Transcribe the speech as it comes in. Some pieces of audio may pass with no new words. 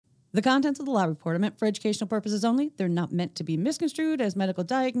The contents of the lab report are meant for educational purposes only. They're not meant to be misconstrued as medical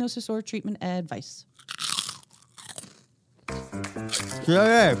diagnosis or treatment advice.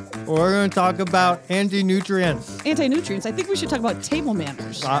 Today, we're going to talk about anti-nutrients. Anti-nutrients? I think we should talk about table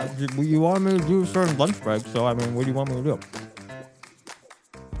manners. You want me to do a certain lunch break, so I mean, what do you want me to do?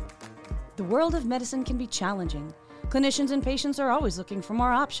 The world of medicine can be challenging. Clinicians and patients are always looking for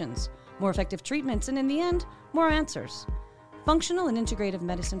more options, more effective treatments, and in the end, more answers. Functional and integrative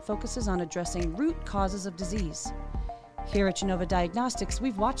medicine focuses on addressing root causes of disease. Here at Genova Diagnostics,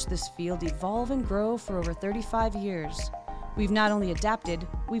 we've watched this field evolve and grow for over 35 years. We've not only adapted,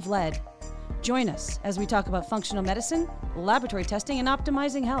 we've led. Join us as we talk about functional medicine, laboratory testing, and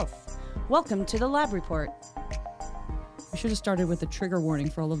optimizing health. Welcome to the Lab Report. We should have started with a trigger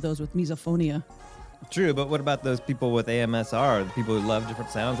warning for all of those with misophonia. True, but what about those people with AMSR, the people who love different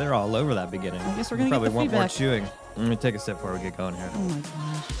sounds? They're all over that beginning. I guess we're going to get the probably want more feedback. chewing. Let me take a sip before we get going here. Oh my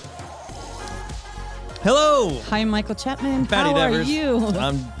gosh. Hello! Hi, Michael Chapman. Patty How Devers. are you?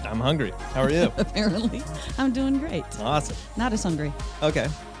 I'm hungry. How are you? Apparently. I'm doing great. Awesome. Not as hungry. Okay.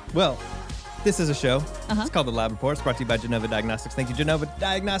 Well, this is a show. Uh-huh. It's called The Lab Report. It's brought to you by Genova Diagnostics. Thank you, Genova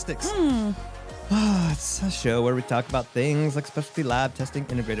Diagnostics. It's a show where we talk about things like specialty lab testing,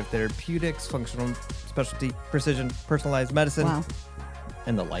 integrative therapeutics, functional specialty, precision, personalized medicine, Wow.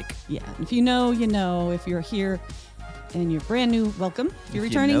 and the like. Yeah. If you know, you know. If you're here and you're brand new, welcome. If you're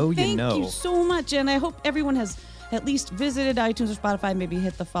If you returning, know, you thank know. you so much. And I hope everyone has at least visited iTunes or Spotify, maybe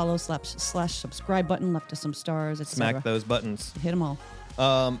hit the follow / subscribe button, left us some stars, etc. Smack those buttons. Hit them all.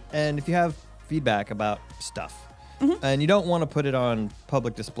 And if you have feedback about stuff, Mm-hmm. and you don't want to put it on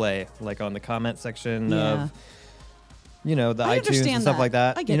public display, like on the comment section Yeah. of, the I iTunes understand and stuff that. like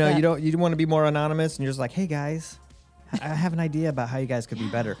that. I get that. You want to be more anonymous, and you're just like, hey guys, I have an idea about how you guys could be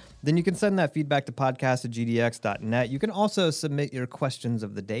better. Then you can send that feedback to podcast@gdx.net. You can also submit your questions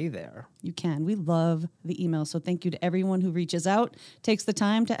of the day there. You can. We love the email. So thank you to everyone who reaches out, takes the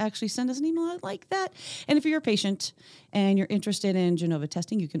time to actually send us an email like that. And if you're a patient and you're interested in Genova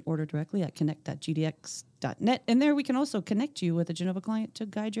testing, you can order directly at connect.gdx.net. And there we can also connect you with a Genova client to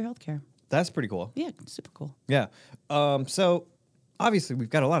guide your healthcare. That's pretty cool. Yeah, super cool. Yeah. So obviously we've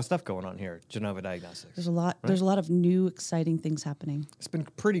got a lot of stuff going on here at Genova Diagnostics. There's a lot. Right? There's a lot of new, exciting things happening. It's been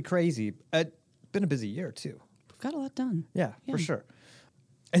pretty crazy. It's been a busy year too. We've got a lot done. Yeah, for sure.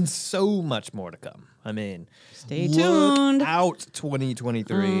 And so much more to come. I mean, Stay look tuned. out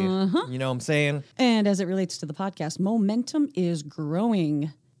 2023. You know what I'm saying? And as it relates to the podcast, momentum is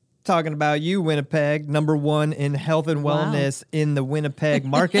growing. Talking about you, Winnipeg, #1 in health and wellness in the Winnipeg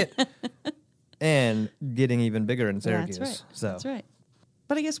market, and getting even bigger in Syracuse. That's right. So. That's right.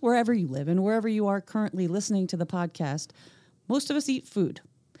 But I guess wherever you live and wherever you are currently listening to the podcast, most of us eat food.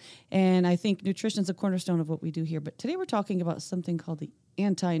 And I think nutrition is a cornerstone of what we do here. But today we're talking about something called the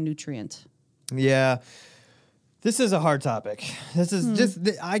anti-nutrient. Yeah. This is a hard topic. This is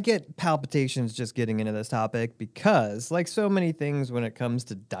I get palpitations just getting into this topic because, like so many things when it comes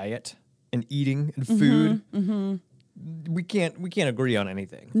to diet and eating and food, we can't agree on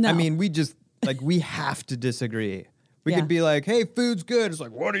anything. No. I mean, we have to disagree. We Yeah. could be like, hey, food's good. It's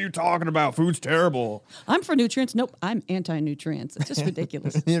like, what are you talking about? Food's terrible. I'm for nutrients. Nope, I'm anti-nutrients. It's just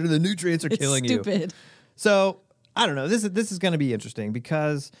ridiculous. The nutrients are It's killing you. stupid. So I don't know. This is going to be interesting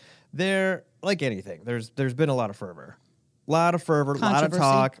because like anything, there's been a lot of fervor, a lot of Controversy.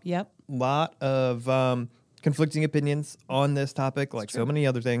 talk, Yep. lot of conflicting opinions on this topic, like so many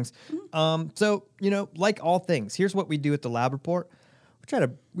other things. So like all things, here's what we do at the Lab Report: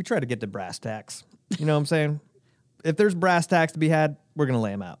 we try to get to brass tacks. You know what I'm saying? If there's brass tacks to be had, we're gonna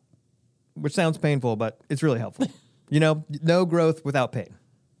lay them out, which sounds painful, but it's really helpful. No growth without pain.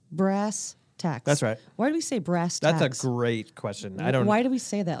 Brass tacks. That's right. Why do we say brass tacks? That's a great question. I don't. Why do we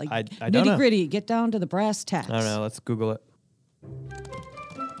say that? Like I don't know. nitty gritty, get down to the brass tacks. I don't know. Let's Google it.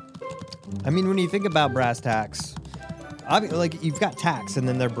 I mean, when you think about brass tacks, like you've got tacks and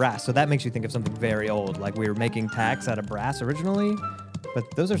then they're brass, so that makes you think of something very old. Like we were making tacks out of brass originally, but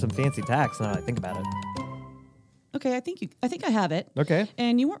those are some fancy tacks now that I think about it. Okay, I think I have it. Okay.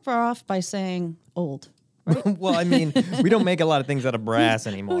 And you weren't far off by saying old. Right? Well, I mean, we don't make a lot of things out of brass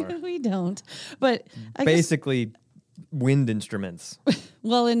anymore. We don't. But I guess, Basically, wind instruments.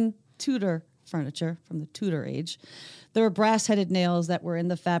 well, in Tudor furniture from the Tudor age, there were brass-headed nails that were in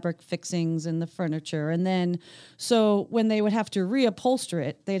the fabric fixings in the furniture. And then, so when they would have to reupholster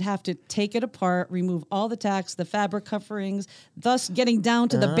it, they'd have to take it apart, remove all the tacks, the fabric coverings, thus getting down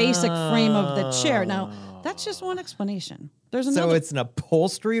to the basic frame of the chair. Now, that's just one explanation. There's another. So it's an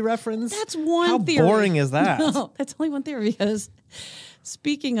upholstery reference? That's one How theory. boring is that? No, that's only one theory because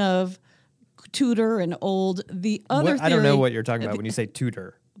speaking of Tudor and old, the other theory. I don't know what you're talking about when you say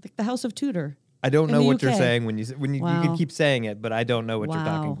Tudor. like the House of Tudor. I don't in know the what you're UK. saying when you Wow. can keep saying it, but I don't know what you're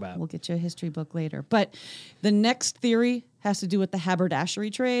talking about. We'll get you a history book later. But the next theory has to do with the haberdashery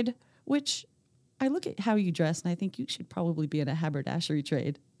trade, which I look at how you dress and I think you should probably be in a haberdashery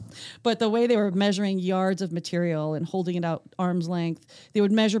trade. But the way they were measuring yards of material and holding it out arm's length, they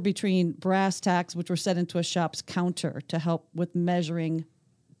would measure between brass tacks, which were set into a shop's counter to help with measuring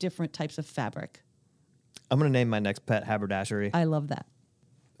different types of fabric. I'm going to name my next pet haberdashery. I love that.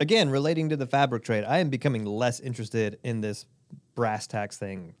 Again, relating to the fabric trade, I am becoming less interested in this brass tacks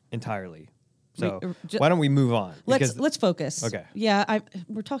thing entirely. So why don't we move on? Let's focus. Okay. Yeah,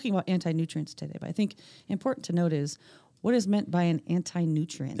 we're talking about anti-nutrients today, but I think important to note is what is meant by an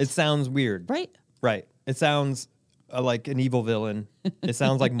anti-nutrient. It sounds weird. Right? Right. It sounds like an evil villain. It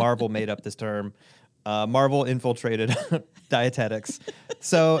sounds like Marvel made up this term. Marvel infiltrated dietetics.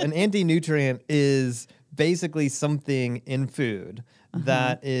 So an anti-nutrient is basically something in food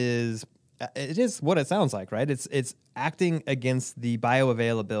that is, it is what it sounds like, right? It's acting against the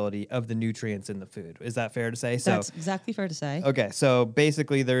bioavailability of the nutrients in the food. Is that fair to say? That's exactly fair to say. Okay, so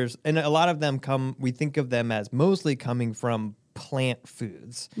basically and a lot of them we think of them as mostly coming from plant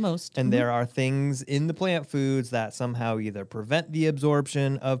foods. And there are things in the plant foods that somehow either prevent the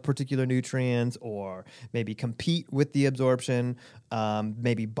absorption of particular nutrients or maybe compete with the absorption,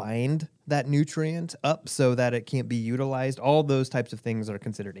 maybe bind that nutrient up so that it can't be utilized. All those types of things are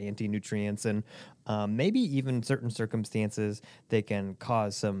considered anti-nutrients, and maybe even certain circumstances they can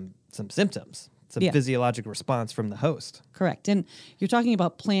cause some symptoms. Some physiologic response from the host. Correct. And you're talking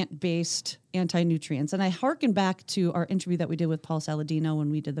about plant-based anti-nutrients. And I hearken back to our interview that we did with Paul Saladino when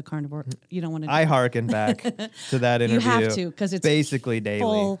we did the carnivore. You don't want to... I hearken back to that interview. You have to, because it's basically daily.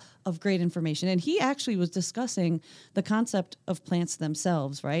 Full of great information. And he actually was discussing the concept of plants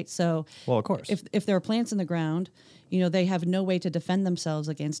themselves, right? So, well, of course. If there are plants in the ground, they have no way to defend themselves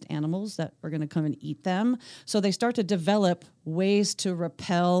against animals that are going to come and eat them. So they start to develop ways to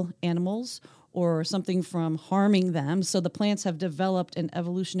repel animals or something from harming them. So the plants have developed an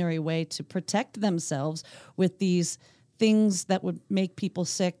evolutionary way to protect themselves with these things that would make people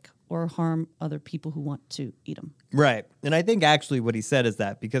sick or harm other people who want to eat them. Right. And I think actually what he said is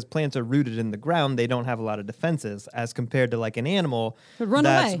that because plants are rooted in the ground, they don't have a lot of defenses as compared to like an animal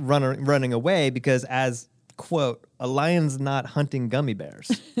that's running away because as, quote, a lion's not hunting gummy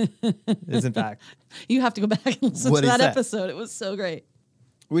bears is in fact. You have to go back and listen to that episode. It was so great.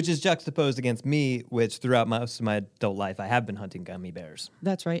 Which is juxtaposed against me, which throughout most of my adult life, I have been hunting gummy bears.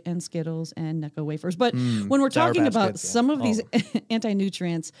 That's right, and Skittles and Necco wafers. But when we're talking about some of these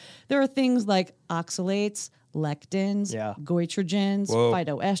anti-nutrients, there are things like oxalates, lectins, goitrogens,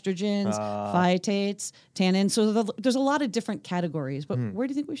 phytoestrogens, phytates, tannins. So there's a lot of different categories. But where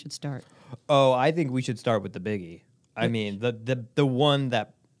do you think we should start? Oh, I think we should start with the biggie. I mean, the one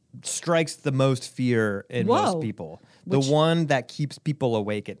that strikes the most fear in most people. The one that keeps people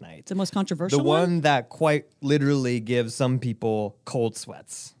awake at night. The most controversial The one that quite literally gives some people cold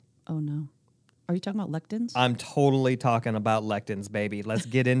sweats. Oh, no. Are you talking about lectins? I'm totally talking about lectins, baby. Let's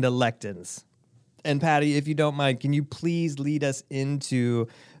get into lectins. And Patty, if you don't mind, can you please lead us into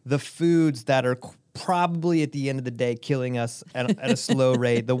the foods that are probably at the end of the day killing us at a slow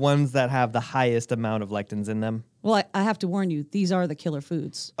rate, the ones that have the highest amount of lectins in them? Well, I have to warn you, these are the killer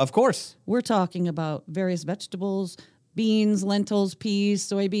foods. Of course. We're talking about various vegetables, beans, lentils, peas,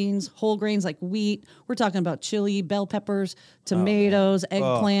 soybeans, whole grains like wheat. We're talking about chili, bell peppers, tomatoes,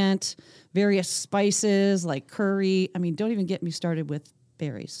 eggplant, various spices like curry. I mean, don't even get me started with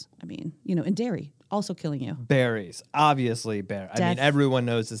berries. I mean, and dairy. Also killing you. Berries. Obviously, I mean, everyone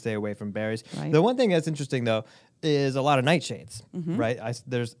knows to stay away from berries. Right. The one thing that's interesting, though, is a lot of nightshades, right?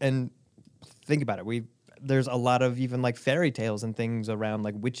 And think about it. There's a lot of even like fairy tales and things around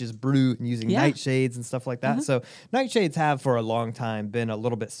like witches' brew and using nightshades and stuff like that. So nightshades have for a long time been a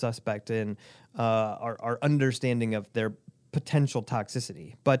little bit suspect in our understanding of their potential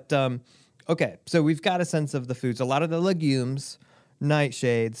toxicity. But, okay, so we've got a sense of the foods. A lot of the legumes,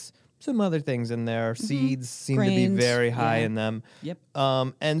 nightshades, some other things in there. Seeds seem Grains, to be very high in them. Yep.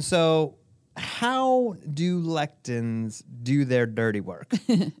 And so how do lectins do their dirty work?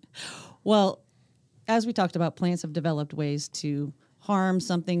 Well, as we talked about, plants have developed ways to harm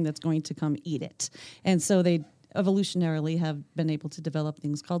something that's going to come eat it. And so they evolutionarily have been able to develop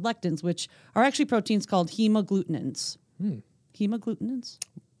things called lectins, which are actually proteins called hemagglutinins. Hemagglutinins?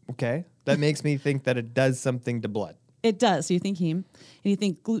 Okay. That makes me think that it does something to blood. It does. So you think heme, and you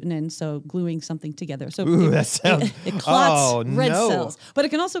think glutenin, so gluing something together. So that sounds... It clots red cells, but it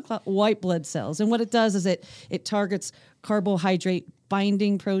can also clot white blood cells. And what it does is it targets carbohydrate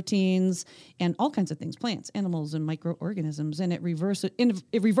binding proteins and all kinds of things, plants, animals, and microorganisms. And it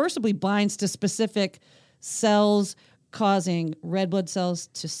reversibly binds to specific cells, causing red blood cells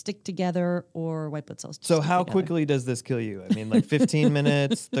to stick together or white blood cells to stick So how together. quickly does this kill you? I mean, like 15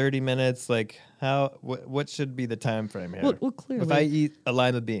 minutes, 30 minutes, like what should be the time frame here? Well, clearly. If I eat a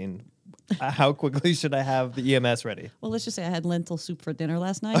lima bean, how quickly should I have the EMS ready? Well, let's just say I had lentil soup for dinner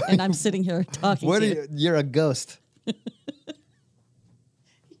last night, and I'm sitting here talking What to are you. you? You're a ghost.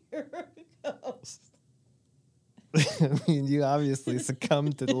 You're a ghost. I mean, you obviously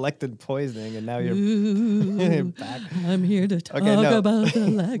succumbed to lectin poisoning, and now you're back. I'm here to talk no. about the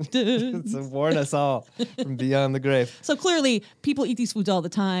lectins. So warn us all from beyond the grave. So clearly, people eat these foods all the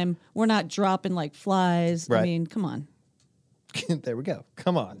time. We're not dropping like flies. I Right. mean, come on. There we go.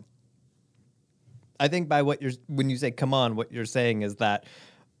 Come on. I think by when you say "come on," what you're saying is that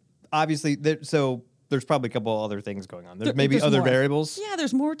obviously there's probably a couple other things going on. There's maybe other more. variables. Yeah,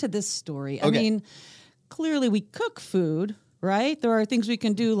 there's more to this story. I Okay. mean, clearly we cook food, right? There are things we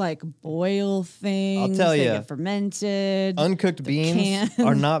can do like boil things. tell they ya. get fermented. Uncooked beans can.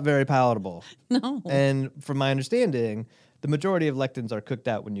 are not very palatable. No. And from my understanding, the majority of lectins are cooked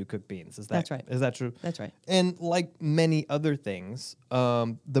out when you cook beans. That's right. Is that true? That's right. And like many other things,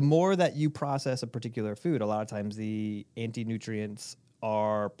 the more that you process a particular food, a lot of times the anti-nutrients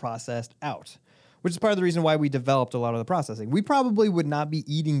are processed out, which is part of the reason why we developed a lot of the processing. We probably would not be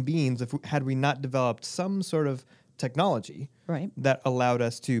eating beans had we not developed some sort of technology Right. that allowed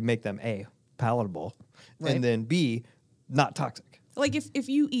us to make them A, palatable, Right. and then B, not toxic. Like if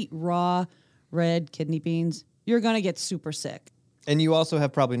you eat raw red kidney beans, you're going to get super sick. And you also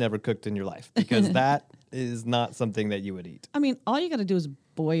have probably never cooked in your life because that is not something that you would eat. I mean, all you got to do is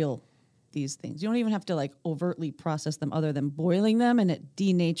boil these things. You don't even have to like overtly process them other than boiling them, and it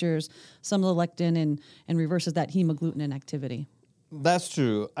denatures some of the lectin and reverses that hemagglutinin activity. That's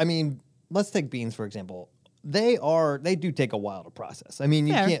true. I mean, let's take beans, for example. They do take a while to process. I mean,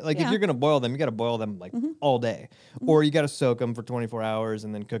 you Fair, can't, like, yeah. if you're going to boil them, you got to boil them like all day. Or you got to soak them for 24 hours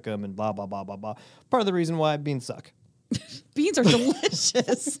and then cook them and blah, blah, blah, blah, blah. Part of the reason why beans suck. Beans are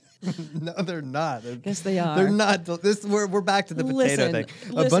delicious. No, they're not. Yes, they are. They're not. We're back to the potato thing.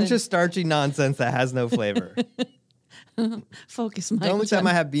 A bunch of starchy nonsense that has no flavor. Focus, Mike. The only time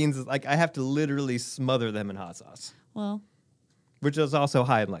I have beans is like I have to literally smother them in hot sauce, Well, which is also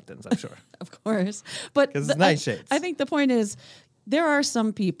high in lectins, I'm sure. of course. But 'Cause it's nightshades. I think the point is there are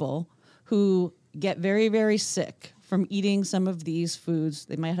some people who get very, very sick from eating some of these foods.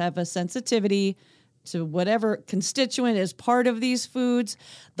 They might have a sensitivity to whatever constituent is part of these foods.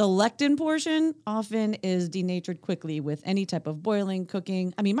 The lectin portion often is denatured quickly with any type of boiling,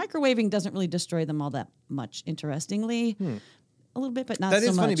 cooking. I mean, microwaving doesn't really destroy them all that much, interestingly. A little bit, but not so much. That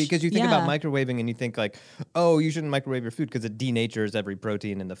is funny because you think about Yeah. microwaving and you think like, oh, you shouldn't microwave your food because it denatures every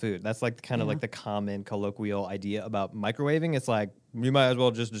protein in the food. That's like kind of like the common colloquial idea about microwaving. It's like you might as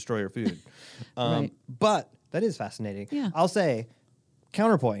well just destroy your food. Right. But that is fascinating. Yeah. I'll say,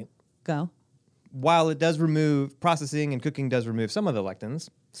 counterpoint. Go. While it does remove processing and cooking does remove some of the lectins,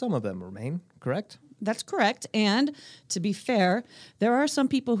 some of them remain. Correct? That's correct. And to be fair, there are some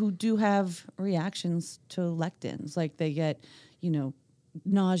people who do have reactions to lectins, like they get,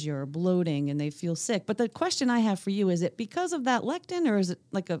 nausea or bloating and they feel sick. But the question I have for you, is it because of that lectin, or is it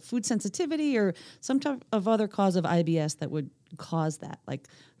like a food sensitivity or some type of other cause of IBS that would cause that, like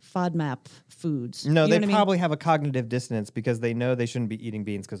FODMAP foods? No, You know they what I mean? probably have a cognitive dissonance because they know they shouldn't be eating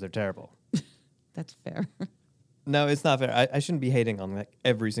beans because they're terrible. That's fair. No, it's not fair. I shouldn't be hating on like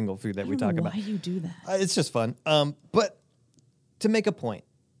every single food that we talk about. Why you do that? It's just fun. But to make a point,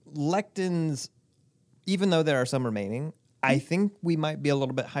 lectins, even though there are some remaining, I think we might be a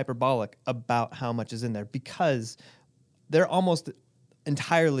little bit hyperbolic about how much is in there because they're almost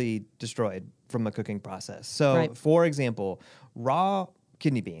entirely destroyed from a cooking process. So, Right. for example, raw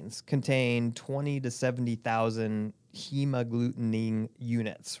kidney beans contain 20 to 70,000 hemagglutinin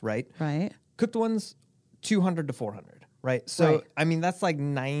units, right? Right. Cooked ones, 200 to 400, right? So, Right. I mean, that's like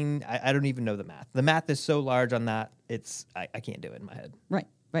nine. I don't even know the math. The math is so large on that, I can't do it in my head. Right.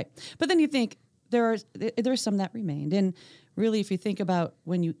 But then you think there's some that remained. And really, if you think about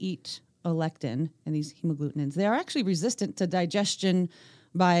when you eat a lectin and these hemagglutinins, they are actually resistant to digestion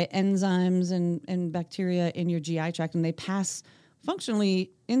by enzymes and bacteria in your GI tract, and they pass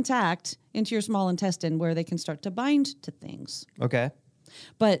functionally intact into your small intestine where they can start to bind to things. Okay.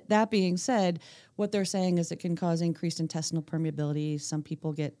 But that being said, what they're saying is it can cause increased intestinal permeability. Some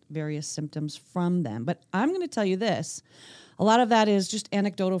people get various symptoms from them. But I'm going to tell you this. A lot of that is just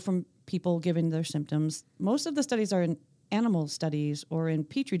anecdotal from people giving their symptoms. Most of the studies are in animal studies or in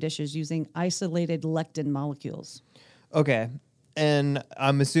petri dishes using isolated lectin molecules. Okay. And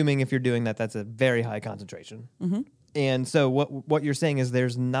I'm assuming if you're doing that, that's a very high concentration. Mm-hmm. And so what you're saying is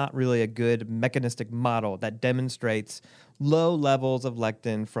there's not really a good mechanistic model that demonstrates low levels of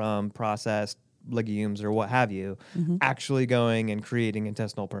lectin from processed legumes or what have you actually going and creating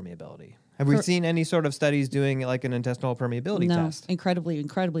intestinal permeability. Have we seen any sort of studies doing like an intestinal permeability test? No,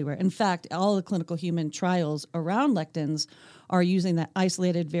 incredibly rare. In fact, all the clinical human trials around lectins are using that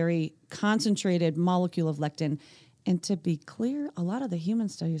isolated, very concentrated molecule of lectin. And to be clear, a lot of the human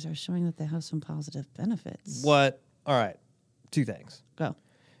studies are showing that they have some positive benefits. What? All right. Two things. Go.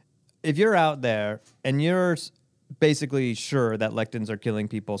 If you're out there and you're basically sure that lectins are killing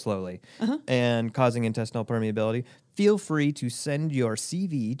people slowly and causing intestinal permeability, feel free to send your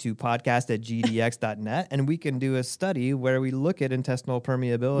CV to podcast@gdx.net and we can do a study where we look at intestinal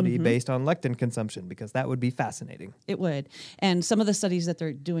permeability based on lectin consumption, because that would be fascinating. It would. And some of the studies that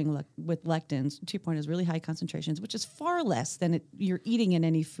they're doing with lectins, to your point, is really high concentrations, which is far less than you're eating in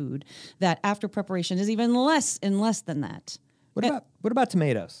any food, that after preparation is even less and less than that. What about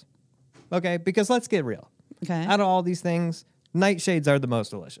tomatoes? Okay, because let's get real. Okay. Out of all these things, nightshades are the most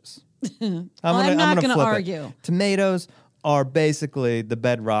delicious. I'm not going to argue. Tomatoes are basically the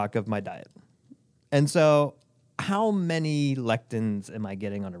bedrock of my diet. And so how many lectins am I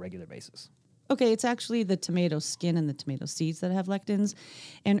getting on a regular basis? Okay, it's actually the tomato skin and the tomato seeds that have lectins.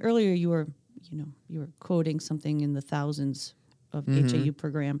 And earlier you were quoting something in the thousands of HAU per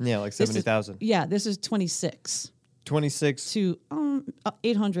gram. Yeah, like 70,000. Yeah, this is 26. 26 to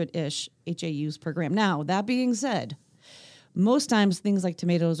 800-ish HAUs per gram. Now, that being said, most times things like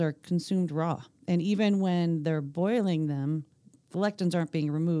tomatoes are consumed raw. And even when they're boiling them, the lectins aren't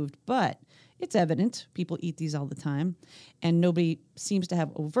being removed. But it's evident. People eat these all the time. And nobody seems to have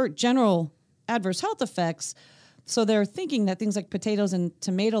overt general adverse health effects. So they're thinking that things like potatoes and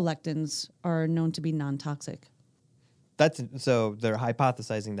tomato lectins are known to be non-toxic. So they're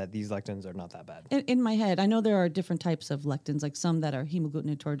hypothesizing that these lectins are not that bad. In my head, I know there are different types of lectins, like some that are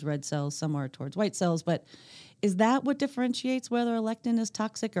hemagglutinated towards red cells, some are towards white cells. But is that what differentiates whether a lectin is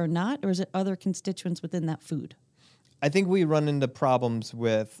toxic or not, or is it other constituents within that food? I think we run into problems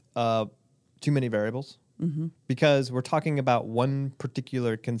with too many variables because we're talking about one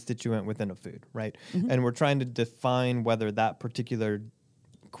particular constituent within a food, right? And we're trying to define whether that particular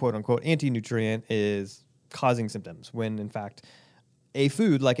quote-unquote anti-nutrient is causing symptoms, when in fact a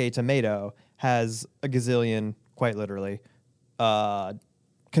food like a tomato has a gazillion, quite literally,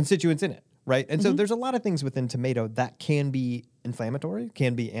 constituents in it, right? And so there's a lot of things within tomato that can be inflammatory,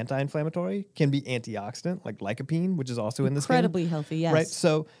 can be anti-inflammatory, can be antioxidant, like lycopene, which is also in the skin. Incredibly healthy, yes. Right?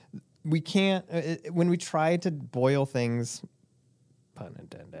 So we can't, when we try to boil things, pun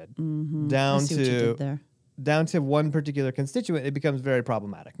intended, down to one particular constituent, it becomes very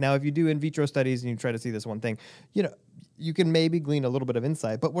problematic. Now, if you do in vitro studies and you try to see this one thing, you can maybe glean a little bit of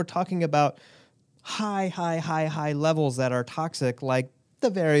insight, but we're talking about high levels that are toxic, like the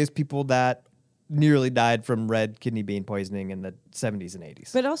various people that nearly died from red kidney bean poisoning in the 70s and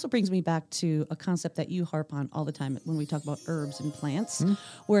 80s. But it also brings me back to a concept that you harp on all the time when we talk about herbs and plants,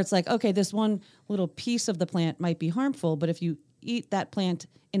 where it's like, okay, this one little piece of the plant might be harmful, but if you eat that plant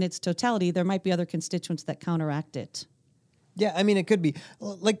in its totality, there might be other constituents that counteract it. Yeah, I mean, it could be.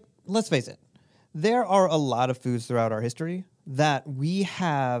 Like, let's face it. There are a lot of foods throughout our history that we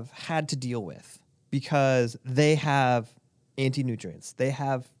have had to deal with because they have anti-nutrients. They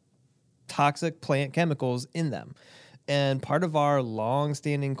have toxic plant chemicals in them. And part of our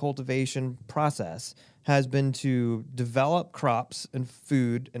long-standing cultivation process has been to develop crops and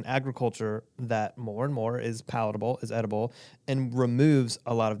food and agriculture that more and more is palatable, is edible, and removes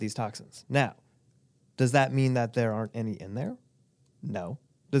a lot of these toxins. Now, does that mean that there aren't any in there? No.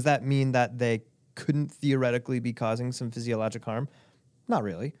 Does that mean that they couldn't theoretically be causing some physiologic harm? Not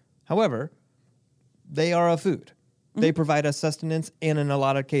really. However, they are a food. They provide us sustenance, and in a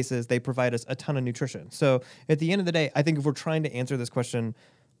lot of cases, they provide us a ton of nutrition. So at the end of the day, I think if we're trying to answer this question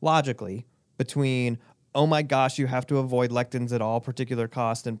logically between, oh my gosh, you have to avoid lectins at all particular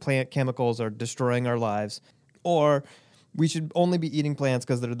cost and plant chemicals are destroying our lives, or we should only be eating plants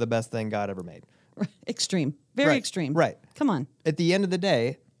because they're the best thing God ever made. Extreme. Very extreme. Right. Come on. At the end of the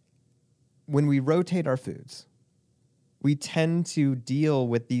day, when we rotate our foods, we tend to deal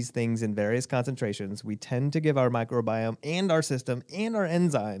with these things in various concentrations. We tend to give our microbiome and our system and our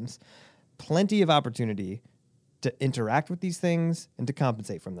enzymes plenty of opportunity to interact with these things and to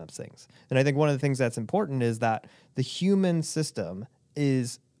compensate from those things. And I think one of the things that's important is that the human system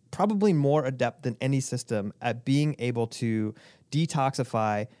is probably more adept than any system at being able to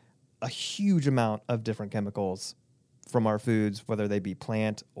detoxify a huge amount of different chemicals from our foods, whether they be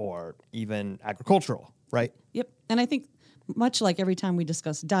plant or even agricultural, right? Yep. And I think much like every time we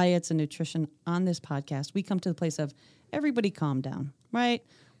discuss diets and nutrition on this podcast, we come to the place of everybody calm down, right?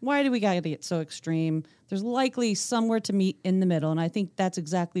 Why do we got to get so extreme? There's likely somewhere to meet in the middle. And I think that's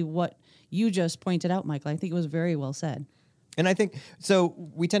exactly what you just pointed out, Michael. I think it was very well said. And I think, so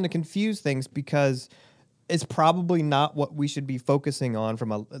we tend to confuse things because it's probably not what we should be focusing on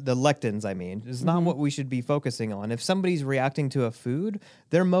the lectins, I mean, is not what we should be focusing on. If somebody's reacting to a food,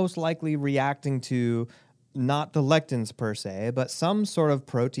 they're most likely reacting to not the lectins per se, but some sort of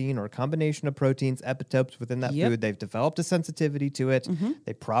protein or combination of proteins, epitopes within that food. They've developed a sensitivity to it.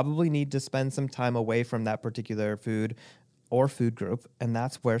 They probably need to spend some time away from that particular food or food group, and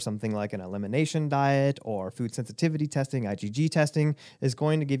that's where something like an elimination diet or food sensitivity testing, IgG testing, is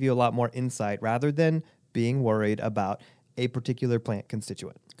going to give you a lot more insight rather than being worried about a particular plant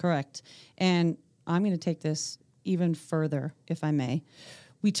constituent. Correct. And I'm going to take this even further, if I may.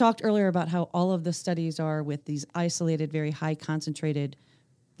 We talked earlier about how all of the studies are with these isolated, very high concentrated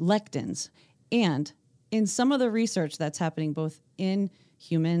lectins. And in some of the research that's happening both in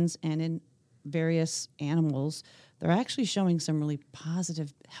humans and in various animals, they're actually showing some really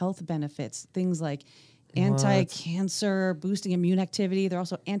positive health benefits, things like anti-cancer, boosting immune activity. They're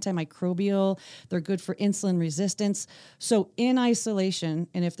also antimicrobial. They're good for insulin resistance. So in isolation,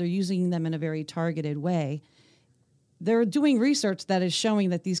 and if they're using them in a very targeted way, they're doing research that is showing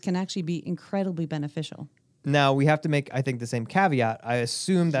that these can actually be incredibly beneficial. Now, we have to make, I think, the same caveat. I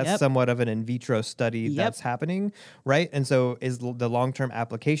assume that's somewhat of an in vitro study that's happening, right? And so is the long-term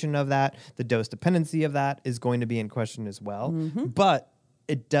application of that, the dose dependency of that is going to be in question as well. But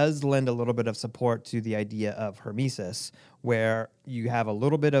it does lend a little bit of support to the idea of hormesis, where you have a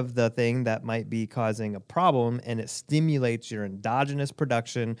little bit of the thing that might be causing a problem, and it stimulates your endogenous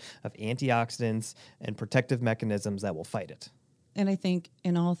production of antioxidants and protective mechanisms that will fight it. And I think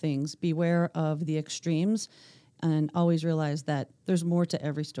in all things, beware of the extremes and always realize that there's more to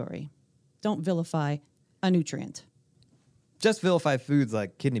every story. Don't vilify a nutrient. Just vilify foods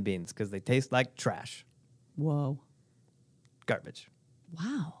like kidney beans because they taste like trash. Whoa. Garbage.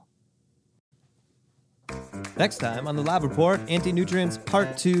 Wow. Next time on the Lab Report, Anti-Nutrients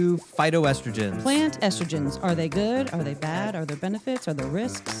Part 2, Phytoestrogens. Plant estrogens. Are they good? Are they bad? Are there benefits? Are there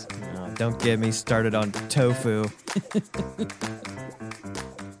risks? Oh, don't get me started on tofu.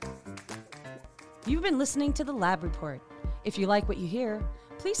 You've been listening to the Lab Report. If you like what you hear,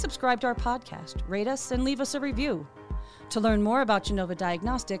 please subscribe to our podcast, rate us, and leave us a review. To learn more about Genova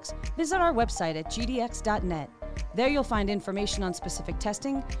Diagnostics, visit our website at gdx.net. There you'll find information on specific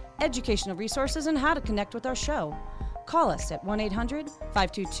testing, educational resources, and how to connect with our show. Call us at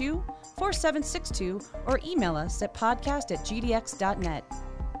 1-800-522-4762 or email us at podcast@gdx.net.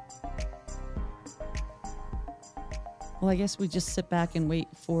 Well, I guess we just sit back and wait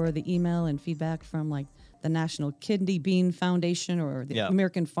for the email and feedback from like the National Kidney Bean Foundation or the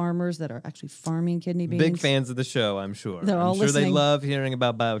American farmers that are actually farming kidney beans. Big fans of the show, I'm sure. They're all I'm sure listening. they love hearing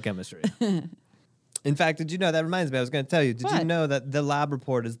about biochemistry. In fact, did you know, that reminds me, I was going to tell you, did you know that the Lab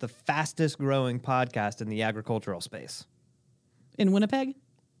Report is the fastest growing podcast in the agricultural space? In Winnipeg?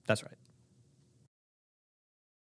 That's right.